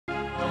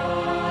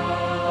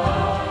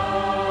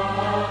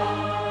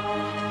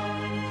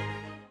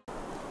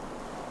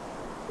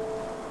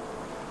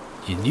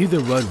She knew the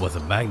road was a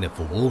magnet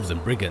for wolves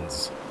and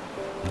brigands.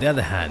 On the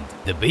other hand,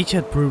 the beach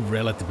had proved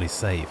relatively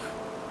safe.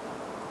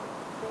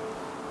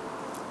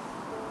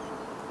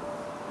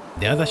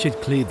 The others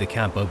should clear the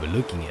camp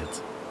overlooking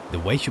it. The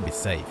way should be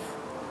safe.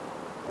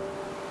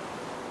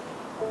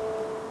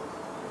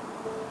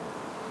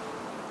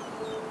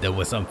 There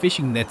were some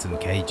fishing nets and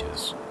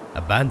cages.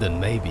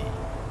 Abandoned maybe.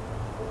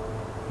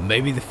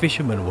 Maybe the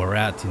fishermen were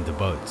out in the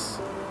boats.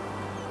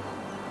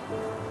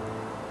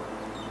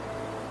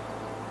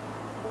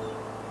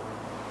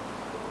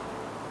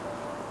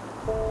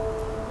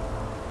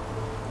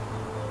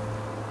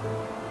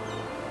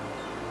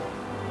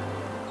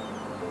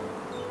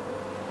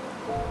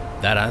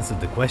 That answered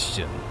the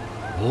question.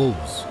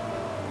 Wolves.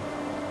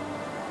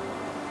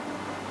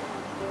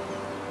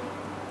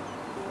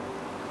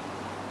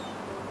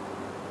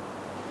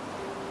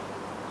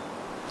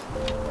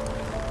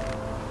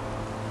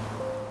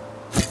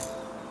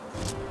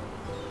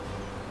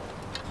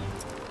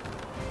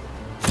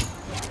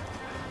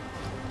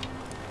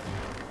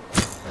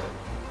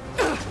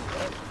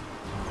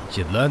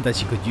 She had learned that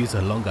she could use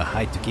her longer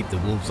height to keep the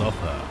wolves off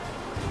her.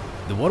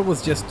 The water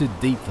was just too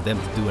deep for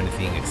them to do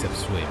anything except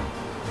swim.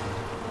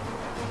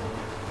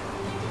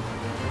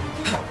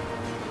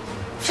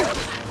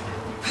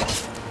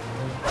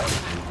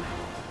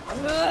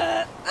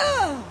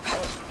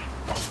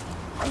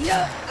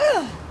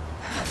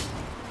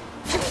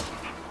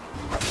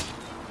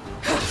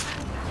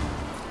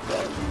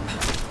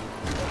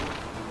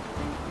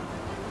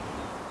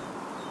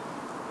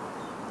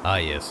 Ah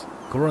yes,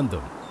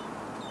 corundum.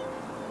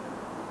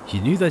 She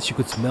knew that she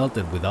could smelt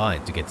it with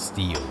iron to get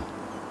steel.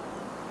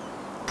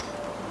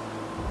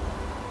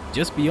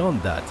 Just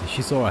beyond that,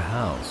 she saw a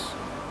house.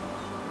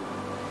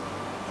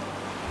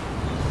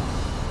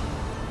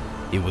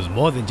 It was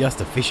more than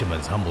just a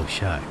fisherman's humble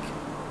shack.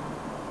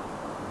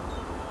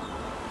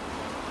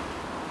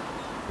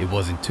 It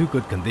was in too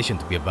good condition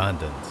to be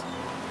abandoned.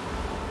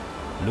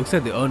 Looks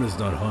like the owner's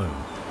not home.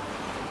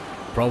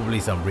 Probably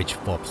some rich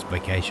fop's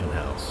vacation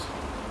house.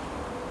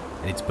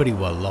 And it's pretty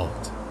well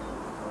locked.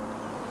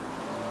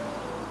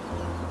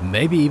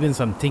 Maybe even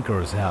some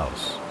tinkerer's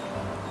house.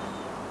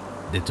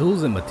 The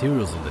tools and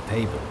materials on the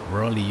table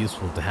were only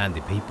useful to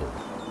handy people.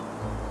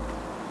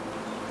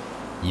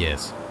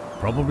 Yes,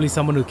 probably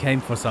someone who came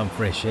for some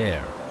fresh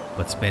air,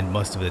 but spent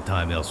most of their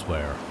time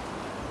elsewhere.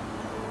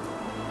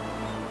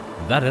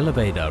 That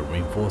elevator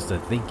reinforced her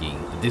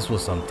thinking that this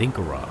was some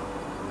tinkerer.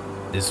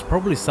 There's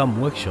probably some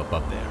workshop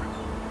up there.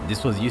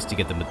 This was used to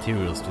get the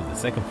materials to the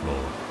second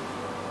floor.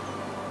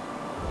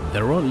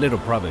 Their own little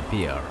private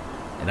pier,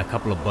 and a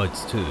couple of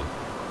boats too.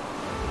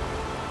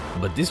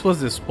 But this was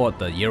the spot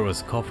that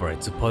Yero's coffer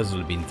had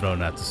supposedly been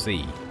thrown out to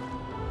sea.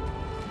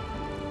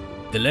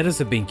 The letters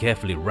had been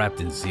carefully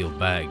wrapped in sealed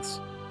bags.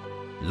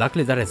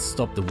 Luckily that had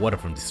stopped the water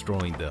from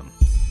destroying them.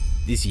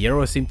 This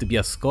Yero seemed to be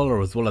a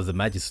scholar as well as a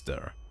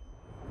magister.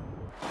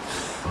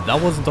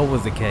 That wasn't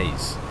always the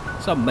case.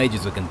 Some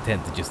mages were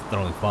content to just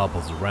throwing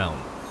fireballs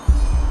around,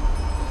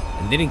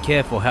 and didn't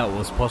care for how it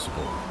was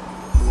possible.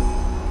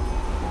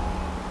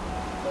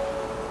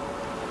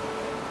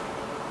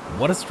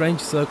 What a strange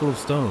circle of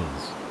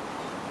stones.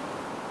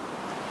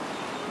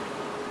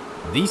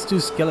 These two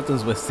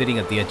skeletons were sitting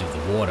at the edge of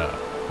the water,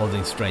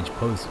 holding strange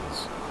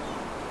poses.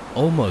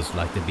 Almost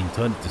like they'd been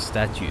turned into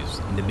statues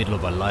in the middle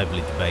of a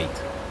lively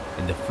debate,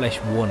 and the flesh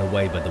worn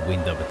away by the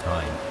wind over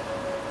time.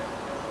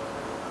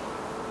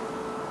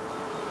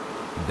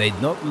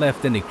 They'd not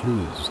left any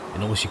clues,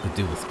 and all she could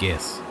do was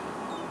guess.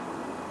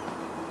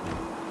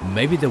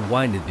 Maybe the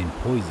wine had been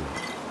poisoned.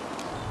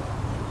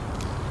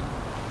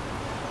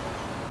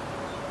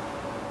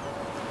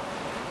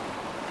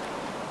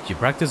 She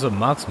practiced her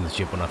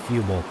marksmanship on a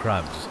few more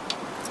crabs.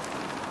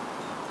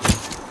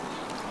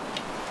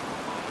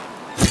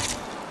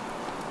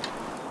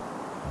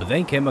 But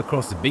then came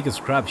across the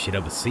biggest crab she'd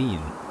ever seen,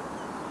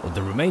 or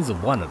the remains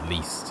of one at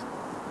least.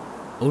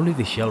 Only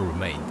the shell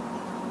remained.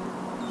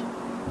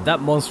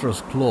 That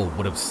monstrous claw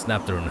would have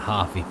snapped her in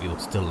half if it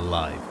was still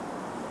alive.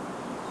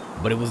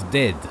 But it was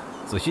dead,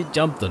 so she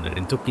jumped on it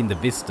and took in the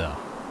vista.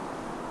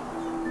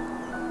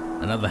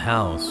 Another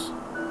house,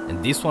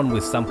 and this one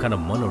with some kind of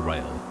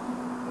monorail.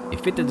 It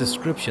fit the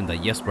description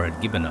that Jesper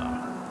had given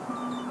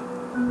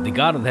her. The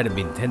garden hadn't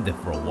been tended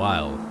for a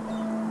while.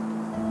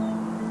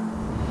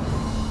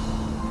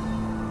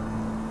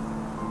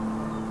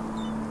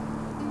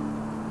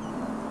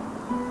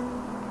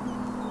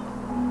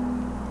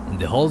 And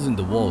the holes in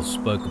the walls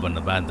spoke of an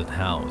abandoned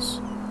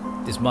house.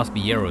 This must be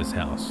Yero's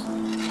house.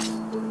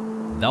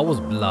 That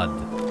was blood,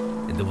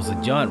 and there was a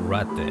giant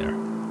rat there.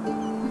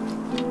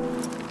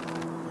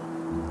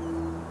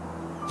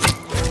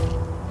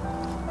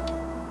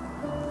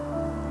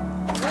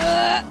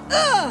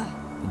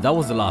 That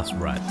was the last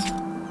rat.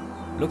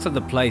 Looks like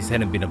the place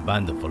hadn't been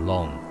abandoned for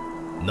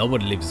long.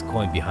 Nobody leaves a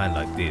coin behind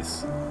like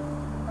this.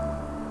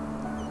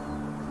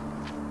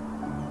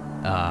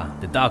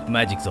 The dark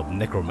magics of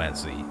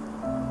necromancy.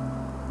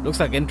 Looks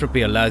like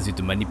entropy allows you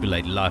to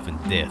manipulate life and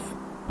death,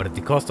 but at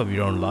the cost of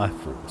your own life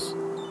force.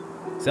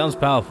 Sounds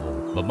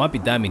powerful, but might be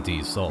damning to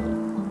your soul.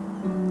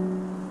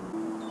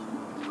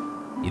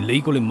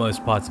 illegal in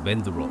most parts of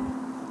Enderal,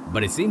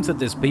 but it seems that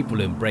there's people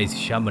who embrace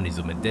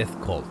shamanism and death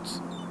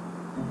cults.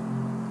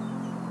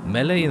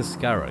 Melee and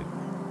Scarag,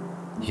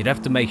 she'd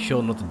have to make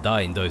sure not to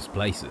die in those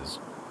places,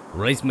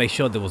 or at least make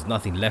sure there was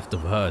nothing left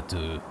of her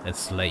to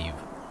enslave.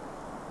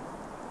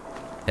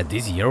 Had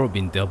this Yero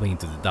been delving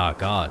into the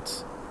dark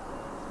arts?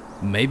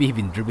 Maybe he'd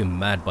been driven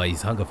mad by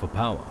his hunger for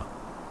power.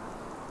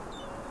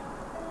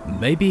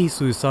 Maybe his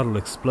suicidal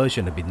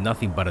explosion had been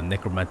nothing but a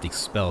necromantic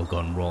spell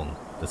gone wrong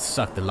that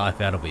sucked the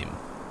life out of him.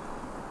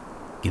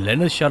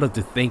 Kilenna shuddered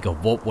to think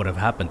of what would have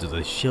happened to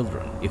those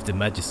children if the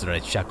magister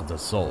had shackled their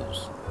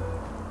souls.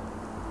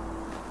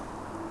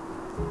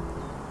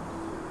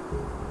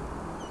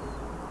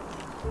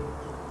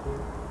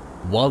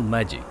 Wild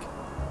magic.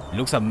 It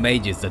looks like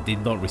mages that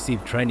did not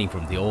receive training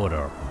from the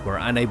Order were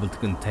unable to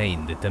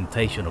contain the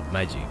temptation of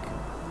magic.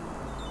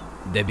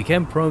 They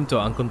became prone to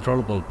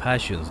uncontrollable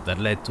passions that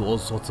led to all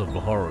sorts of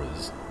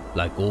horrors,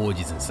 like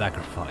orgies and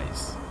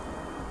sacrifice.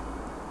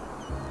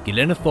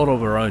 Kilenna thought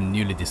of her own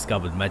newly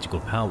discovered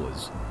magical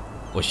powers.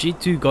 Was she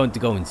too going to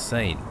go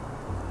insane?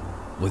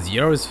 Was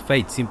Yero's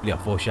fate simply a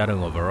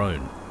foreshadowing of her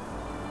own?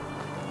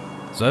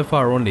 So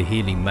far only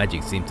healing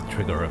magic seemed to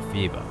trigger her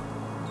fever,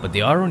 but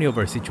the irony of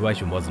her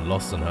situation wasn't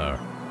lost on her.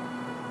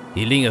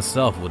 Healing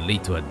herself would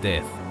lead to her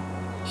death.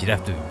 She'd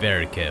have to be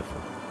very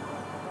careful.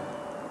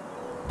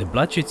 The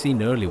blood she'd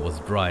seen earlier was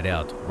dried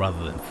out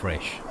rather than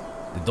fresh.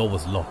 The door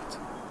was locked.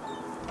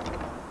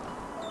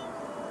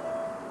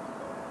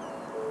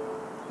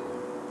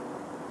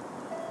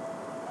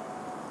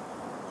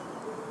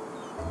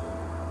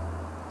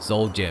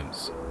 Soul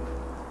gems.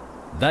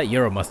 That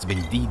Yero must have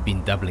indeed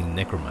been dabbling in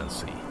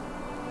necromancy.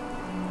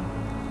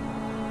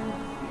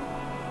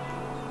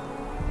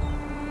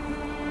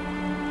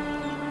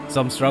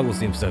 Some struggle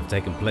seems to have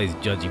taken place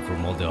judging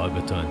from all the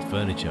overturned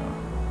furniture.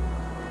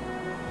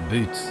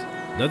 Boots,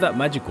 not that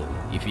magical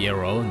if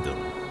Yero owned them.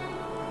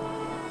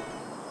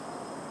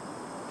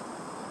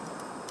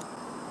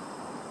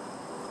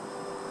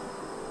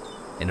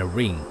 And a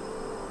ring.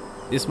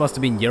 This must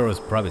have been Yero's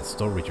private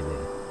storage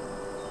room.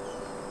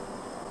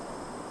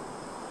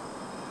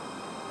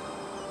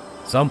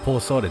 Some poor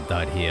soul had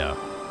died here.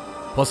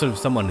 Possibly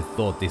someone who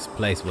thought this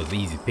place was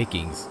easy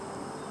pickings,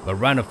 but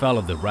ran afoul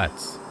of the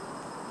rats.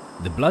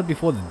 The blood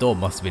before the door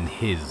must have been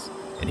his,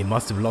 and he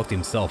must have locked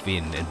himself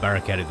in and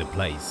barricaded the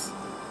place.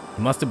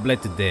 He must have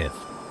bled to death.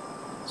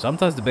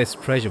 Sometimes the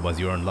best treasure was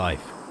your own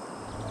life.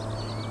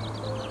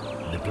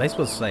 The place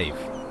was safe,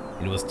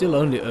 and it was still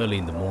only early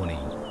in the morning.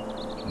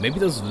 Maybe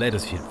those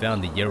letters she had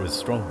found in Yero's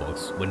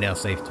strongbox were now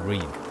safe to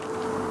read.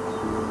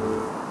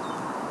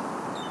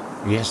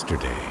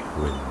 Yesterday,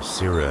 when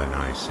Sira and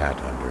I sat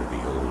under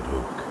the old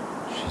oak,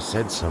 she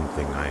said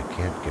something I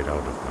can't get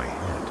out of my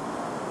head.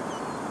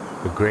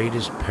 The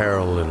greatest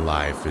peril in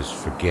life is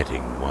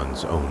forgetting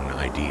one's own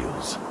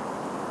ideals.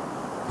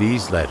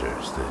 These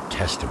letters, the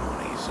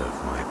testimonies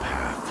of my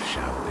path,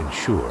 shall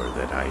ensure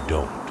that I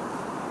don't.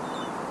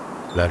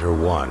 Letter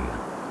 1,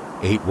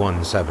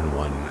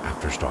 8171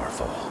 after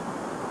Starfall.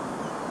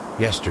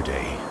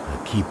 Yesterday,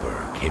 a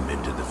keeper came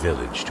into the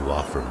village to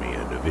offer me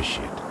a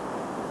novitiate.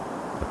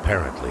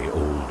 Apparently,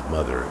 old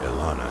Mother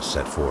Ilana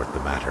set forth the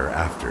matter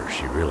after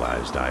she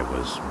realized I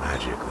was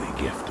magically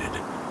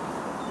gifted.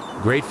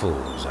 Grateful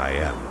as I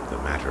am,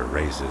 the matter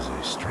raises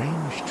a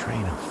strange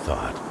train of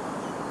thought.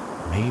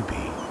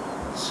 Maybe,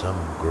 in some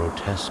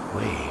grotesque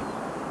way,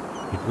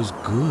 it was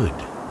good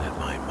that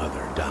my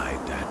mother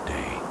died that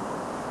day.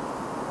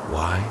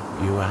 Why,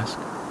 you ask?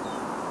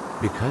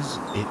 Because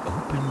it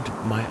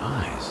opened my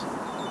eyes.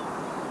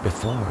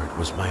 Before, it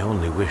was my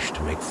only wish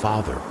to make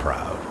Father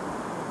proud.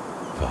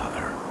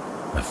 Father,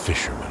 a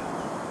fisherman.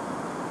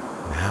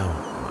 Now,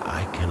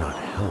 I cannot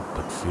help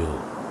but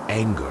feel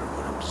anger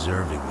when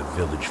observing the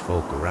village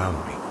folk around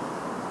me.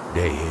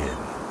 Day in,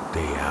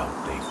 day out,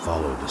 they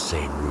follow the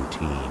same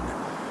routine.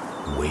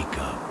 Wake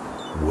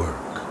up,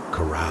 work,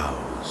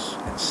 carouse,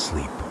 and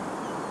sleep.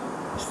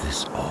 Is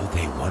this all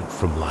they want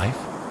from life?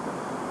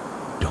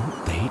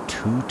 Don't they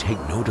too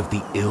take note of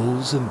the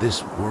ills in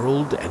this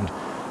world and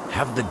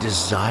have the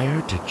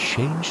desire to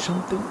change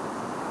something?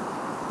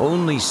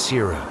 Only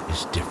Sira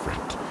is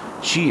different.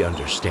 She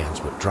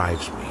understands what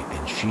drives me,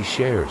 and she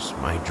shares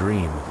my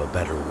dream of a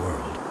better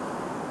world.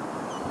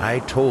 I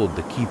told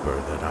the keeper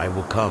that I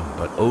will come,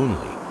 but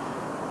only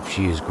if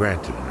she is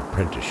granted an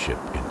apprenticeship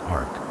in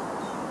Ark.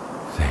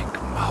 Thank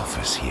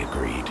Malphus, he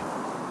agreed.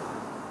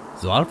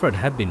 So Alfred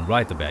had been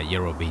right about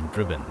Yero being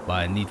driven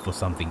by a need for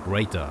something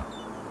greater.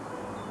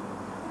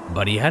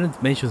 But he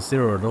hadn't mentioned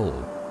Sira at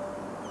all,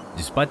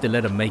 despite the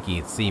letter making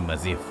it seem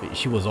as if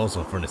she was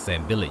also from the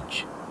same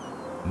village.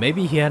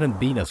 Maybe he hadn't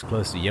been as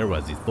close to Yero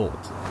as he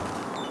thought.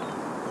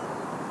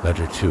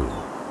 Letter 2,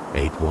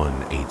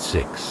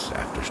 8186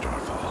 after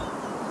Starfall.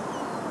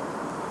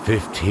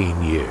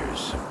 15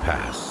 years have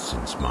passed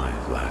since my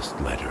last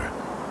letter.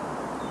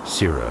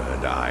 Sira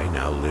and I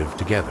now live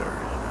together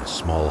in a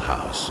small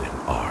house in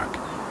Ark.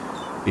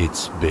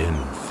 It's been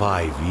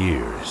 5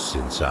 years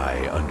since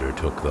I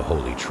undertook the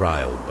holy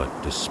trial, but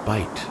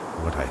despite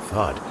what I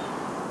thought,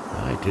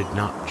 I did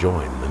not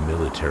join the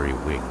military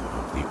wing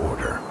of the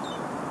Order.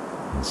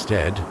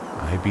 Instead,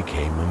 I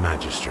became a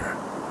magister.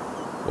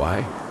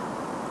 Why?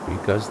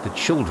 Because the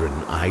children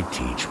I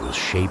teach will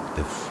shape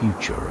the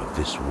future of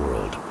this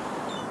world.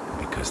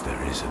 Because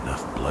there is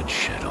enough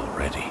bloodshed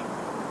already.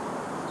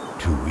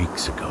 2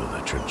 weeks ago, the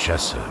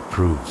Trachessa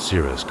approved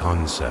Sira's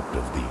concept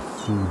of the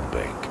food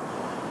bank.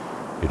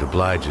 It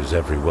obliges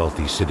every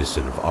wealthy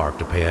citizen of Ark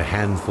to pay a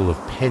handful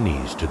of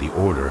pennies to the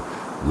Order,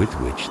 with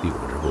which the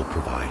Order will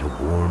provide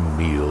a warm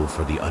meal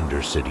for the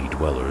Undercity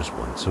dwellers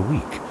once a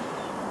week.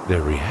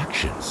 Their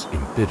reactions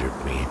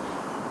embittered me.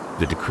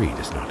 The decree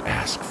does not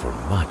ask for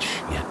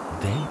much, yet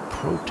they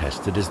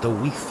protested as though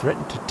we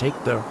threatened to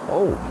take their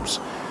homes.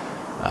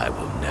 I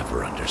will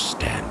never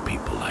understand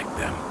people like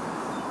them.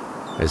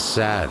 As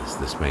sad as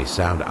this may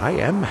sound, I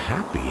am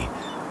happy.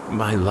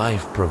 My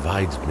life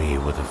provides me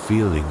with a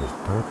feeling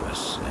of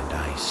purpose, and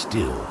I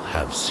still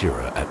have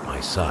Sira at my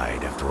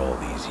side after all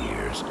these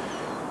years.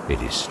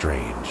 It is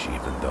strange,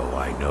 even though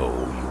I know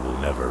you will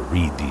never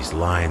read these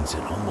lines,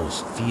 it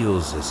almost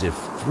feels as if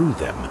through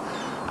them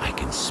I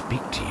can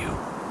speak to you.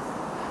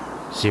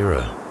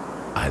 Sira,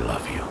 I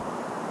love you.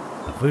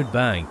 A food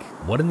bank?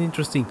 What an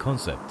interesting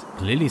concept.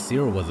 Clearly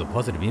Sira was a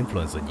positive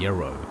influence on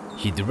Yero.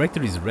 He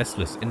directed his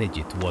restless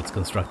energy towards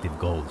constructive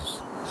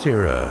goals.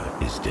 Sira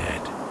is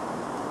dead.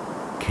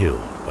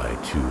 Killed by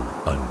 2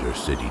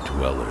 Undercity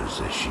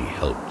dwellers as she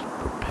helped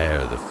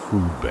prepare the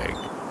food bank.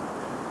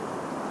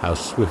 How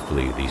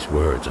swiftly these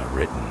words are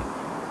written.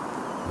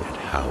 Yet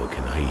how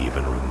can I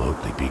even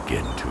remotely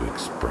begin to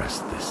express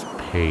this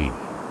pain,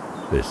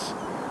 this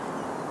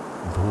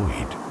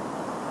void?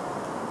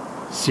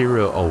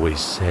 Sira always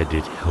said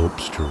it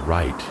helps to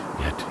write,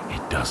 yet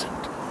it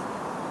doesn't.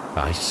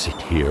 I sit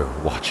here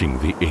watching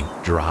the ink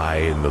dry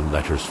and the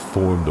letters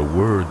form the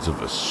words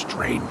of a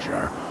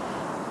stranger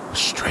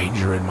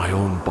in my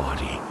own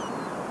body.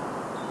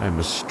 I am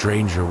a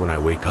stranger when I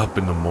wake up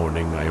in the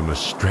morning. I am a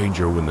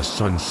stranger when the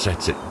sun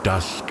sets at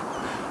dusk.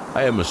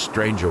 I am a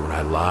stranger when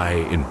I lie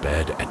in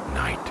bed at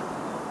night.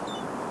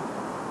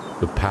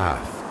 The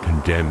path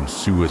condemns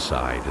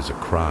suicide as a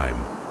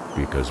crime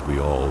because we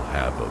all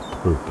have a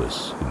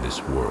purpose in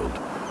this world.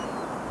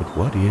 But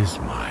what is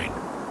mine?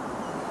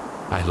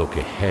 I look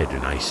ahead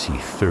and I see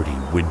 30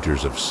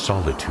 winters of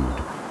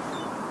solitude.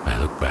 I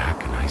look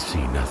back and I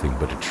see nothing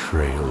but a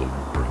trail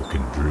of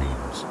broken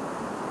dreams.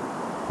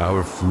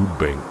 Our food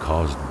bank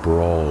caused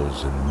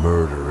brawls and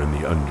murder in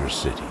the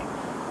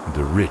Undercity.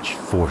 The rich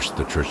forced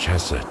the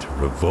Trachessa to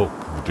revoke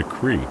the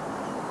decree.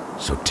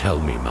 So tell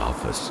me,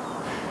 Malthus,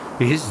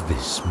 is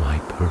this my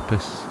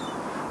purpose?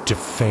 To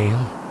fail?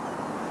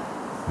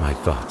 My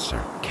thoughts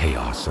are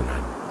chaos and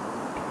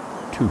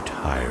I'm too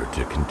tired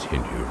to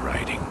continue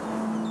writing.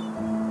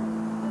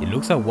 It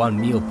looks like 1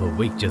 meal per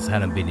week just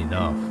hadn't been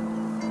enough.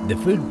 The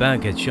food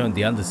bank had shown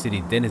the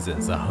Undercity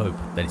denizens a hope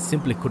that it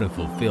simply couldn't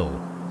fulfill.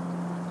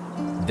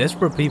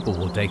 Desperate people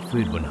will take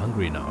food when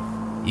hungry enough,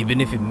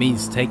 even if it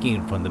means taking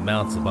it from the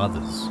mouths of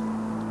others.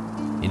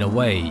 In a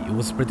way, it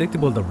was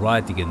predictable that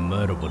rioting and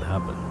murder would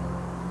happen.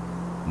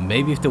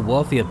 Maybe if the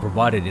wealthy had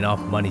provided enough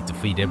money to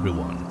feed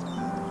everyone.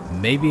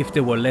 Maybe if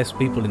there were less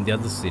people in the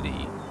other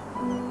city.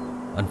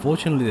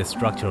 Unfortunately, the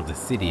structure of the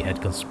city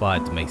had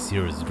conspired to make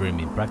Sira's dream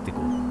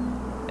impractical,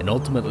 and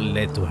ultimately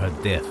led to her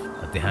death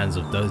at the hands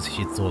of those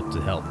she thought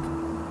to help.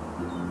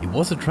 It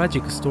was a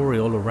tragic story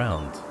all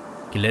around.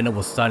 Kilenna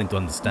was starting to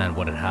understand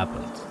what had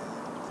happened.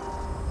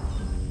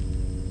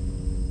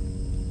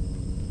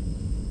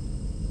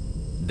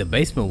 The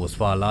basement was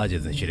far larger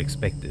than she'd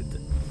expected.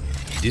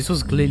 This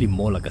was clearly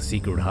more like a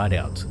secret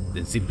hideout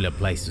than simply a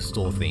place to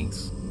store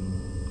things.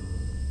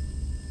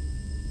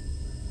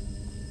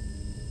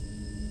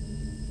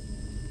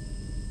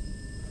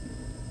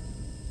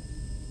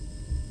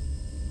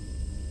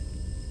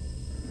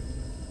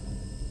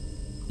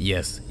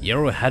 Yes,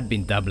 Yero had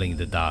been dabbling in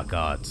the dark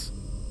arts.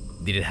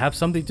 Did it have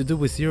something to do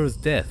with Sira's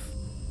death?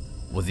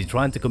 Was he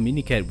trying to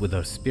communicate with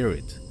her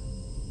spirit?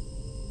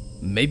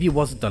 Maybe it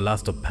wasn't the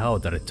lust of power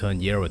that had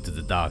turned Yero to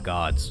the dark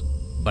arts,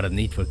 but a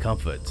need for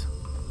comfort.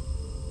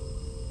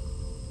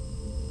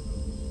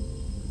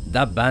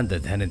 That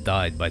bandit hadn't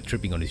died by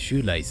tripping on his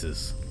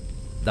shoelaces.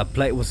 That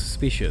plate was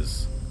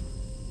suspicious.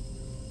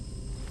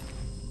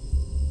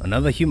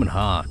 Another human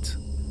heart.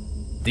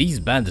 These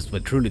bandits were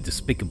truly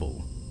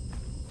despicable.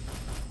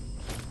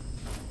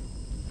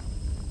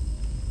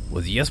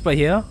 Was Jesper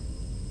here?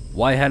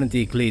 Why hadn't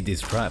he cleared these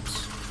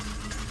traps?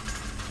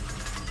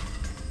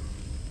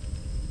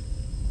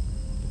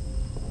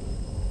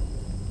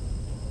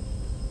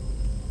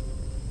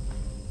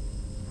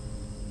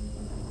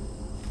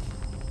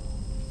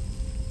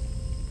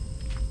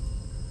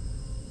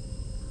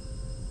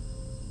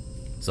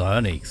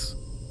 Psionics.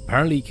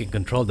 Apparently you can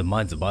control the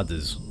minds of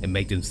others and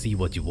make them see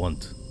what you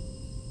want.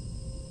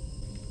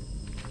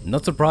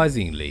 Not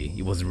surprisingly,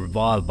 he was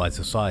reviled by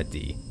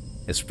society,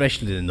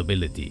 especially the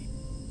nobility.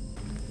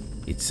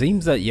 It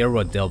seems that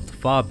Yero delved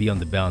far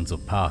beyond the bounds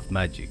of path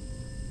magic.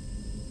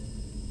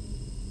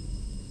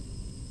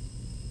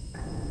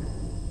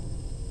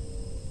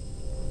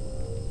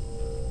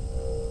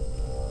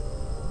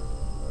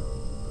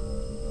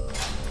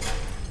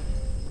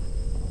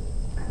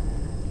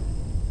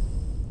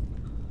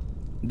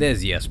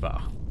 There's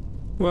Jesper.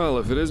 Well,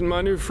 if it isn't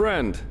my new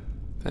friend.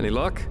 Any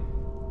luck?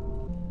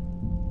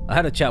 I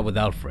had a chat with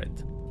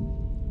Alfred.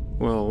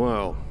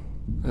 Well,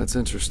 that's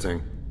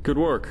interesting. Good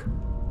work.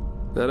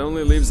 That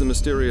only leaves the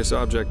mysterious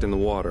object in the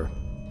water.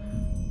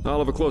 I'll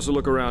have a closer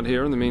look around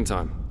here in the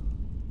meantime.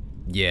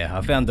 Yeah,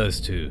 I found those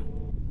too.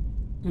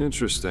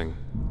 Interesting.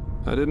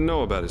 I didn't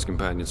know about his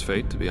companion's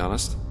fate, to be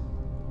honest.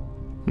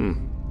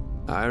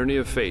 Irony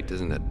of fate,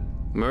 isn't it?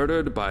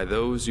 Murdered by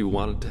those you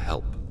wanted to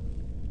help.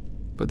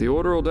 But the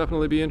Order will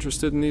definitely be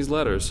interested in these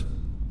letters.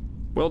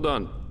 Well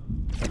done.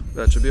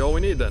 That should be all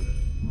we need then.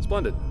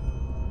 Splendid.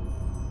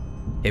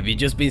 Have you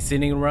just been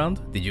sitting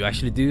around? Did you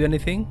actually do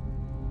anything?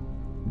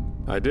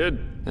 I did,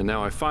 and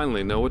now I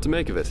finally know what to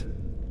make of it.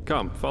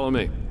 Come, follow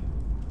me.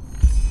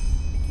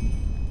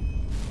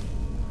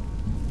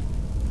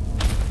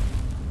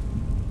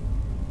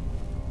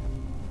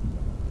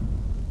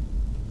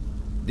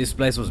 This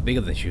place was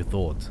bigger than she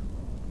thought.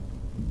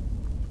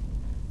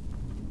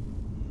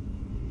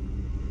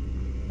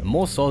 And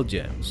more soul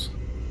gems.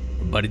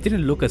 But it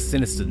didn't look as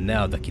sinister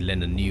now that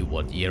Kilenna knew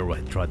what Yero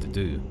had tried to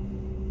do.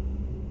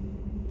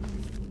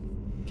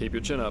 Keep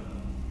your chin up.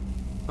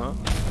 Huh?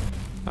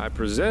 I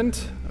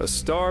present a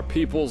Star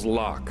People's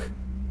lock.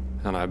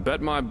 And I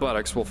bet my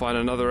buttocks will find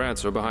another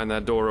answer behind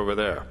that door over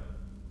there.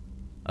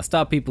 A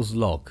Star People's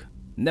lock.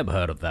 Never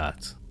heard of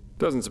that.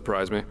 Doesn't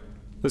surprise me.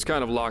 This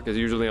kind of lock is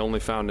usually only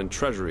found in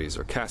treasuries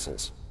or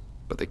castles.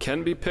 But they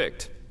can be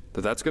picked,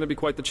 though that's going to be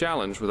quite the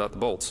challenge without the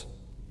bolts.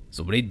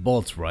 So we need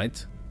bolts,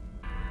 right?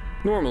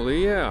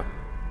 Normally, yeah.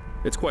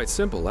 It's quite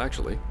simple,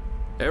 actually.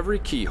 Every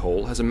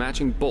keyhole has a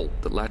matching bolt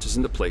that latches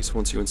into place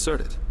once you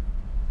insert it.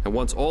 And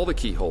once all the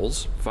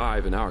keyholes,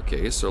 5 in our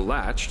case, are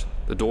latched,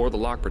 the door the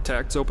lock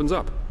protects opens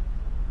up.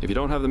 If you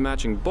don't have the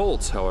matching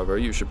bolts, however,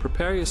 you should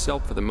prepare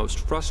yourself for the most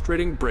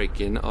frustrating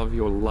break-in of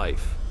your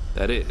life.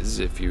 That is,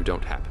 if you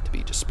don't happen to be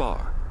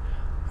Jaspar,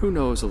 who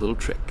knows a little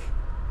trick.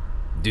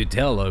 Do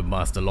tell, oh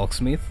Master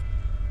Locksmith.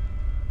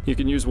 You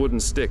can use wooden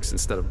sticks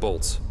instead of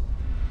bolts.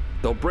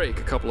 They'll break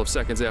a couple of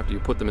seconds after you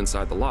put them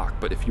inside the lock,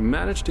 but if you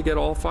manage to get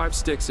all 5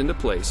 sticks into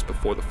place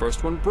before the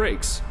first one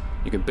breaks,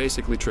 you can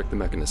basically trick the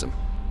mechanism.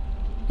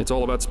 It's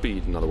all about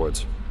speed, in other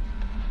words.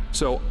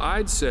 So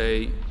I'd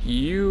say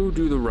you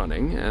do the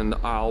running, and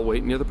I'll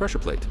wait near the pressure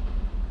plate.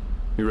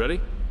 You ready?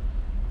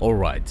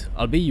 Alright,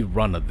 I'll be your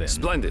runner then.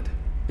 Splendid.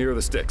 Here are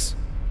the sticks.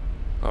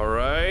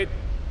 Alright,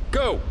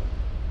 go!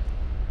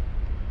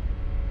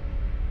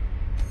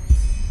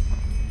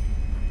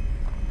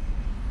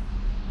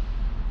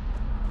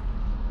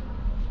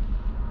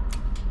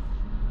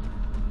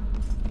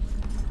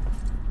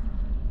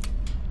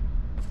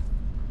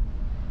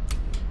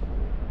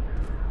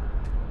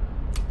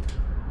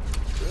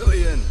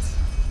 Brilliant.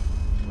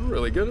 We're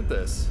really good at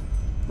this.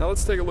 Now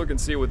let's take a look and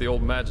see what the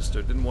old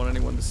magister didn't want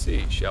anyone to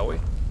see, shall we?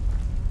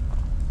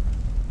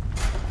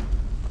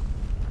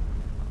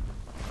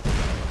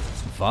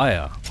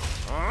 Fire.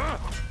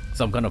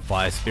 Some kind of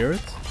fire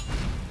spirit?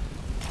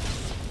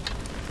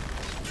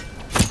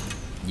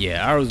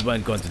 Yeah, arrows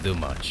weren't going to do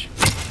much.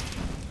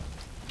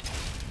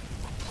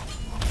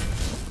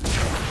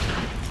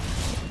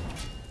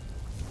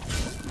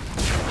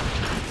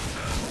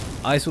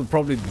 Ice would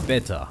probably be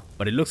better,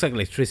 but it looks like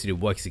electricity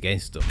works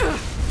against them.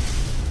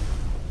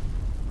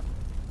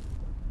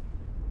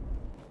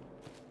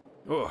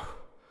 Oh,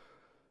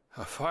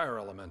 a fire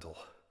elemental.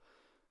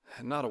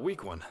 And not a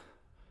weak one.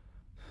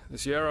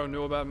 This Yero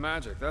knew about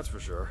magic, that's for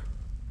sure.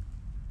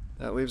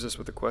 That leaves us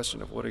with the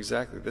question of what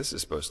exactly this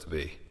is supposed to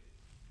be.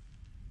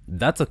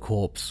 That's a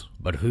corpse,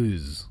 but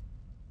whose?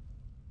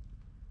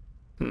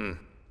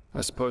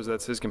 I suppose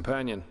that's his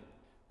companion.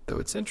 Though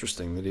it's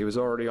interesting that he was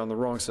already on the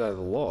wrong side of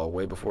the law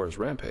way before his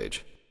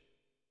rampage.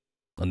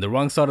 On the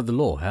wrong side of the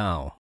law,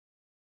 how?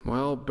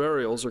 Well,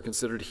 burials are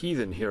considered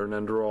heathen here in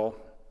Enderall,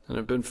 and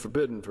have been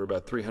forbidden for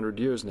about 300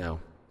 years now.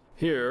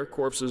 Here,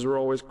 corpses are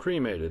always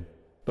cremated.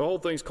 The whole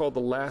thing's called the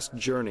Last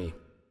Journey.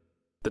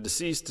 The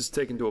deceased is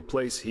taken to a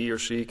place he or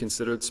she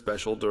considered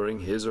special during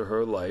his or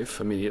her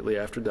life, immediately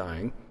after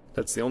dying.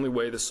 That's the only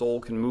way the soul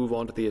can move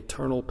on to the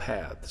eternal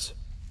paths.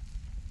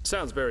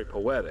 Sounds very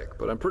poetic,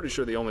 but I'm pretty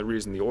sure the only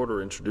reason the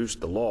Order introduced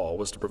the law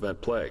was to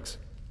prevent plagues.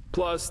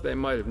 Plus, they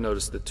might have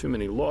noticed that too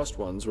many lost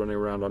ones running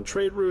around on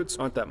trade routes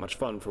aren't that much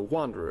fun for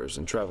wanderers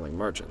and traveling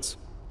merchants.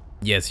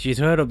 Yes, she'd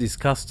heard of this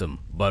custom,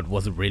 but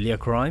was it really a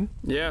crime?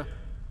 Yeah,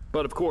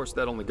 but of course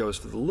that only goes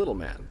for the little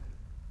man.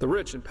 The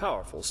rich and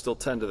powerful still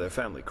tend to their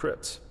family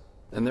crypts,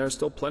 and there are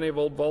still plenty of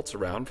old vaults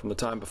around from the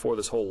time before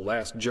this whole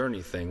Last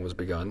Journey thing was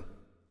begun.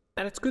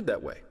 And it's good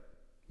that way.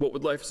 What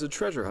would life as a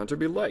treasure hunter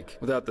be like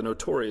without the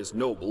notorious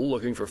noble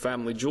looking for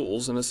family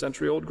jewels in a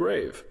century-old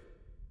grave?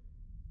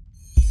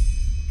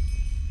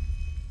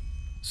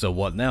 So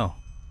what now?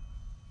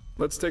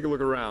 Let's take a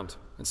look around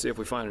and see if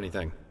we find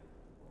anything.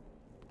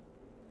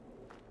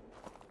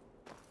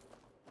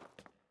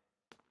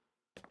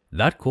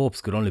 That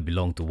corpse could only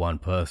belong to one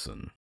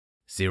person.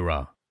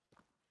 Sira.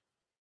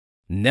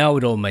 Now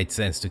it all made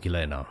sense to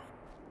Kilenna.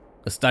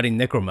 Studying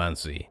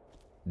necromancy,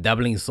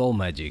 dabbling in soul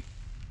magic.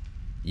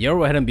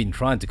 Yero hadn't been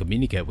trying to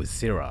communicate with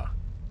Sira.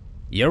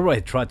 Yero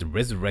had tried to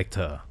resurrect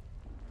her.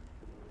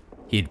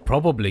 He'd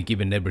probably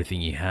given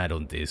everything he had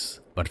on this,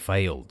 but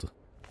failed.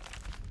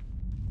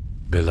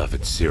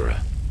 Beloved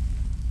Sira,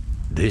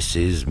 this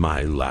is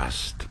my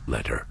last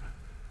letter.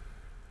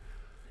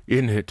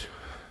 In it,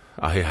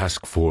 I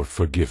ask for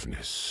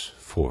forgiveness,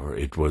 for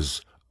it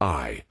was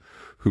I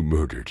who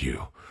murdered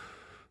you.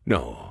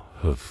 No,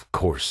 of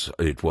course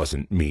it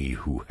wasn't me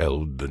who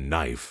held the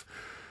knife,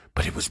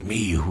 but it was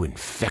me who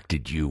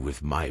infected you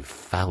with my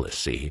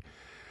fallacy.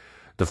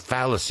 The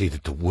fallacy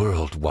that the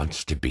world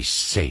wants to be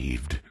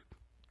saved.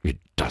 It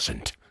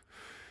doesn't.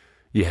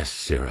 Yes,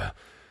 Sira,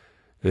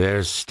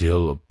 there's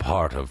still a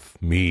part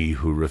of me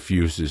who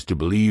refuses to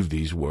believe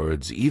these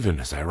words, even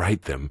as I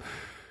write them.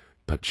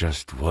 But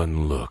just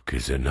one look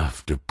is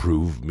enough to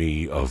prove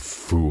me a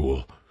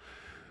fool.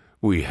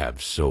 We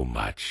have so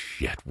much,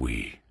 yet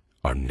we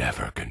are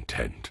never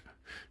content.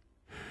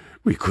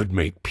 We could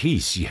make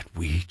peace, yet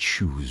we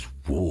choose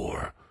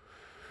war.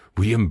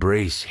 We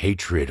embrace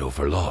hatred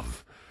over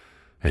love.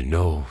 And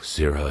no,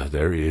 Sira,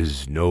 there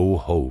is no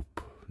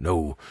hope,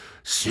 no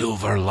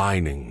silver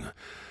lining,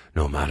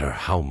 no matter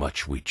how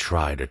much we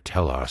try to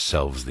tell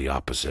ourselves the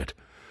opposite.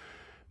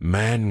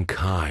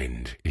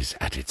 Mankind is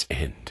at its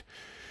end.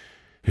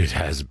 It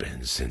has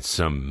been since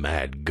some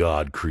mad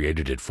god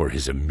created it for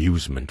his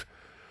amusement.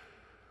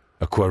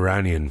 A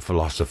Quranian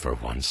philosopher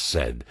once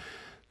said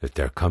that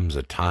there comes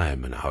a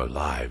time in our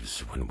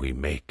lives when we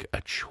make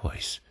a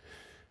choice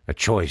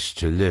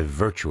to live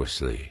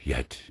virtuously,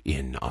 yet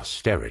in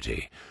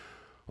austerity,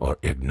 or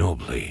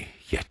ignobly,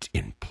 yet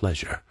in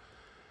pleasure.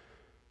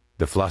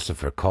 The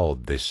philosopher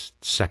called this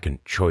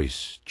second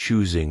choice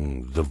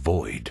choosing the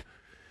void,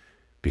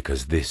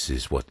 because this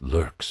is what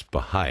lurks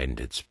behind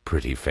its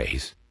pretty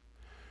face.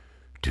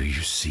 Do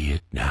you see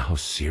it now,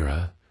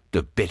 Sira,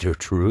 the bitter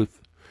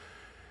truth?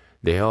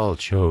 They all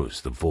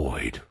chose the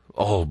void,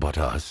 all but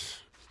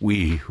us,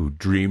 we who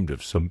dreamed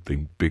of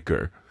something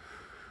bigger,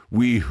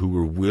 we who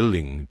were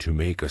willing to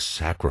make a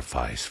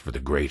sacrifice for the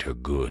greater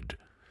good.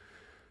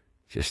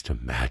 Just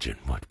imagine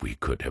what we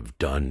could have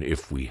done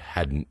if we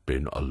hadn't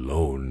been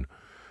alone.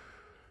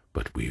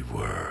 But we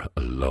were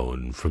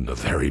alone from the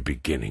very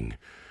beginning.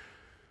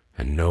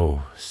 And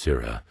no,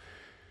 Sira,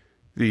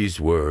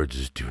 these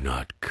words do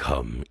not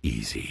come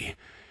easy.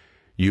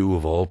 You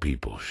of all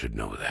people should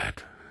know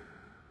that.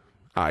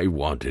 I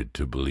wanted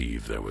to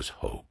believe there was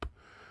hope.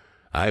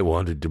 I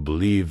wanted to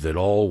believe that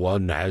all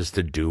one has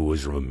to do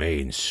is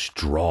remain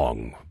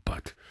strong,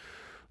 but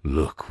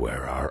look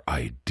where our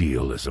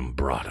idealism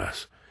brought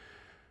us.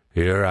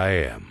 Here I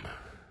am,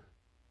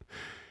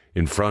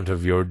 in front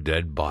of your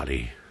dead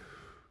body,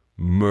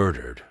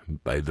 murdered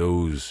by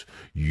those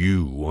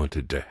you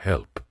wanted to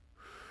help.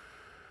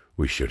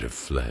 We should have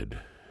fled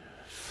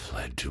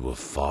to a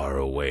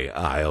faraway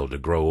isle to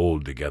grow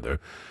old together,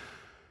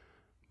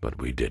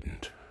 but we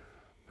didn't.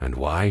 And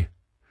why?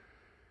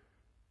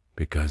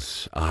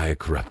 Because I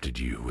corrupted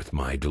you with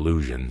my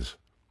delusions.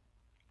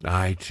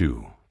 I,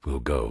 too,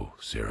 will go,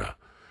 Sira.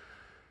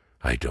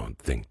 I don't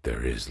think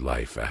there is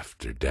life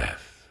after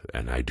death,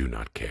 and I do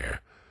not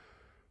care.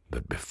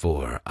 But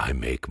before I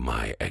make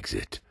my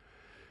exit,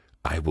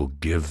 I will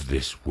give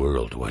this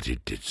world what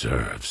it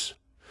deserves.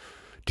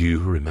 Do you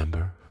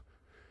remember?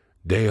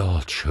 They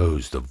all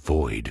chose the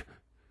void.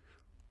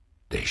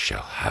 They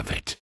shall have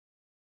it.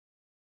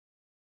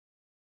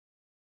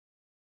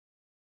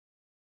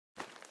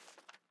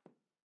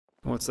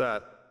 What's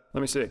that?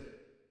 Let me see.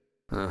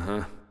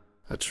 Uh-huh.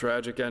 A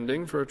tragic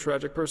ending for a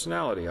tragic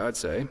personality, I'd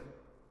say.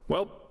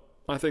 Well,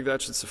 I think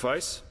that should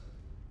suffice.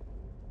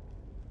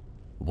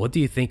 What do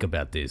you think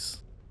about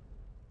this?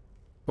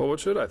 Well, what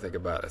should I think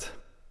about it?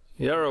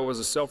 Yero was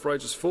a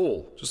self-righteous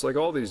fool, just like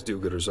all these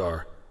do-gooders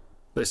are.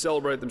 They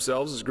celebrate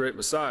themselves as great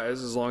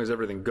messiahs as long as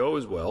everything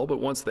goes well,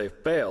 but once they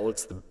fail,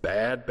 it's the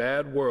bad,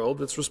 bad world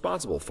that's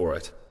responsible for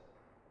it.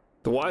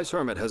 The wise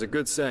hermit has a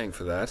good saying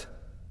for that.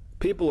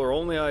 People are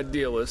only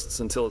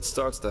idealists until it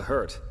starts to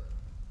hurt.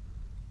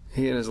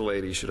 He and his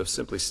lady should have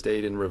simply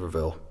stayed in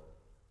Riverville.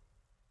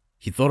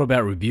 He thought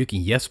about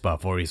rebuking Jesper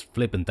for his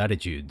flippant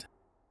attitude,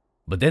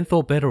 but then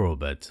thought better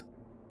of it.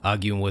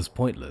 Arguing was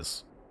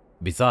pointless.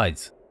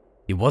 Besides,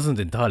 he wasn't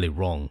entirely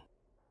wrong.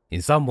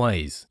 In some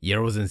ways,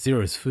 Yero's and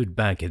Sira's food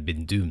bank had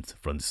been doomed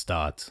from the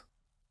start.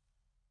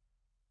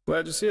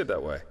 Glad you see it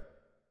that way.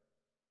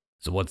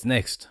 So what's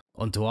next?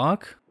 On to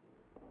Ark?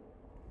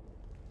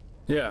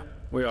 Yeah,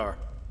 we are.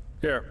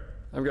 Here,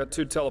 I've got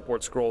 2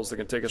 teleport scrolls that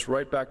can take us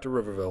right back to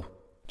Riverville.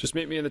 Just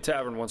meet me in the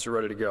tavern once you're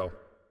ready to go.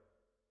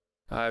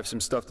 I have some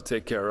stuff to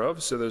take care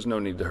of, so there's no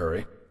need to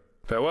hurry.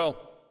 Farewell.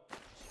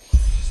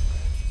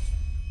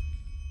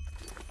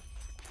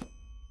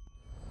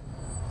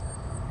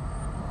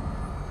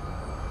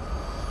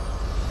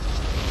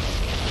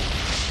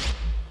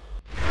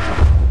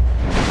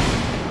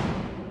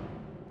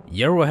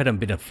 Yero hadn't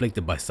been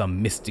afflicted by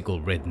some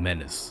mystical Red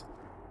Menace.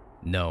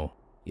 No,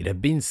 it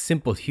had been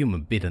simple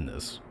human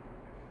bitterness.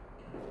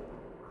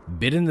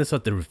 Bitterness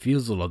at the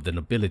refusal of the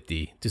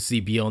nobility to see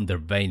beyond their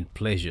vain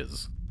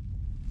pleasures.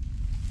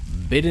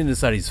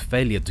 Bitterness at his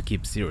failure to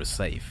keep Sira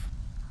safe.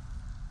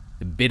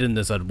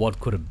 bitterness at what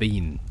could have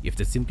been if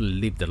they simply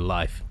lived their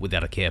life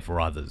without a care for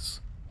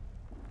others.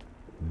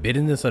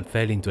 Bitterness at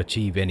failing to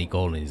achieve any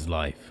goal in his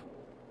life.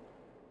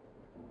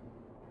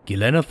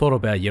 Kilenna thought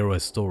about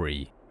Yero's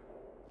story.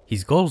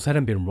 His goals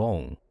hadn't been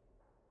wrong.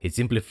 He'd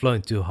simply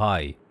flown too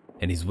high,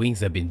 and his wings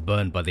had been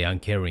burned by the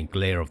uncaring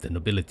glare of the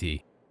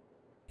nobility,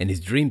 and his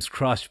dreams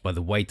crushed by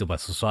the weight of a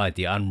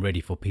society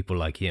unready for people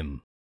like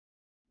him.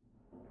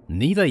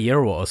 Neither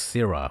Yero or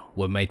Sira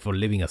were made for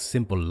living a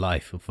simple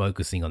life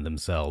focusing on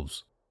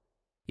themselves.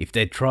 If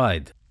they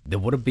tried, they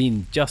would have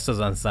been just as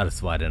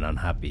unsatisfied and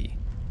unhappy.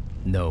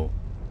 No,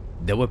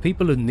 there were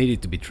people who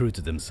needed to be true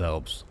to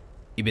themselves,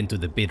 even to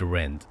the bitter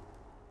end.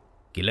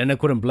 Kilenna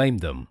couldn't blame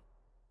them.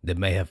 They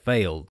may have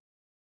failed,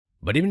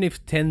 but even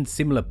if 10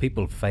 similar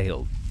people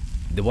failed,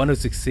 the one who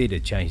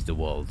succeeded changed the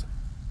world.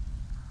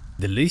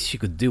 The least she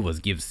could do was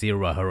give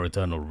Sira her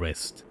eternal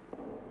rest.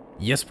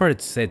 Jesper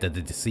had said that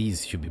the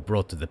deceased should be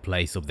brought to the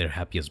place of their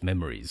happiest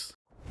memories,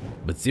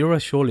 but Sira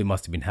surely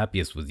must have been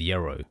happiest with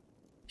Yero.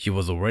 She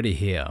was already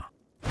here.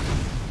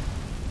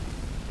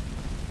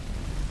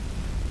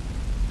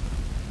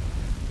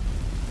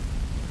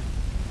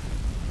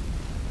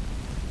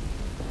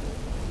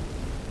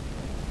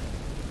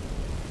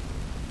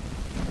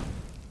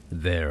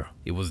 There,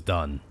 it was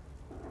done.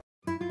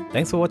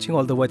 Thanks for watching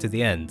all the way to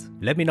the end.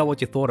 Let me know what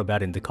you thought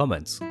about it in the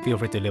comments. Feel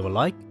free to leave a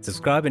like,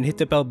 subscribe and hit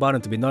the bell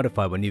button to be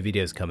notified when new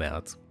videos come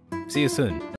out. See you soon.